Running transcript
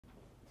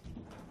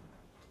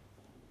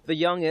The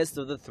youngest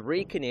of the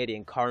 3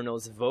 Canadian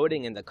cardinals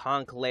voting in the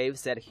conclave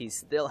said he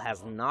still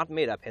has not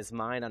made up his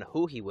mind on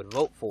who he would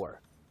vote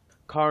for.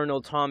 Cardinal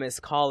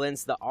Thomas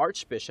Collins, the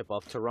Archbishop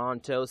of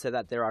Toronto, said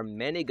that there are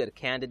many good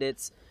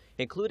candidates,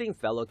 including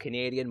fellow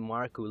Canadian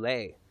Marc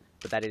Goulet,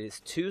 but that it is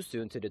too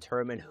soon to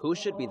determine who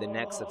should be the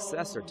next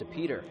successor to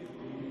Peter.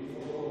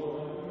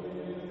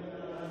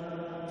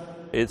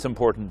 It's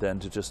important then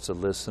to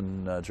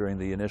listen during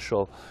the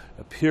initial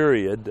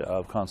period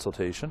of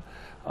consultation,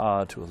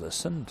 to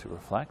listen, to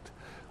reflect,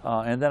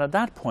 and then at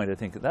that point, I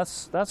think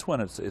that's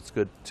when it's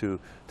good to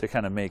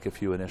kind of make a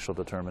few initial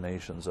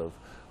determinations of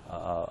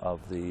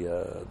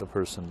the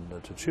person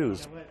to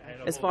choose.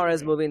 As far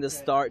as moving the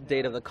start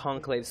date of the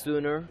conclave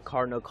sooner,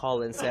 Cardinal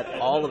Collins said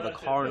all of the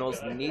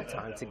cardinals need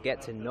time to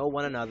get to know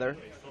one another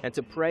and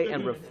to pray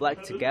and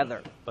reflect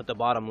together. But the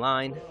bottom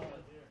line,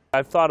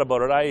 I've thought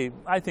about it.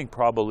 I think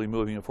probably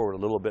moving it forward a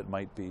little bit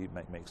might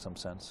make some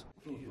sense.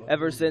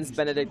 Ever since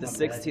Benedict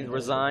XVI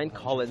resigned,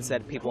 Collins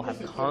said people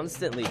have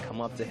constantly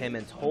come up to him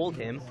and told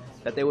him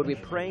that they would be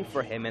praying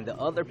for him and the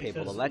other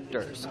papal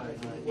electors.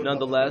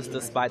 Nonetheless,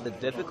 despite the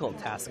difficult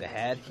task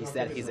ahead, he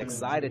said he's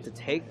excited to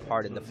take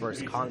part in the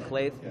first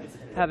conclave.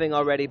 Having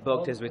already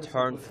booked his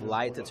return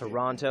flight to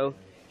Toronto,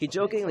 he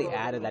jokingly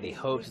added that he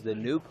hopes the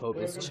new pope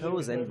is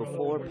chosen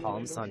before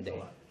Palm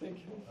Sunday.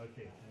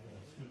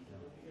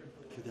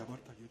 Chiudiamo.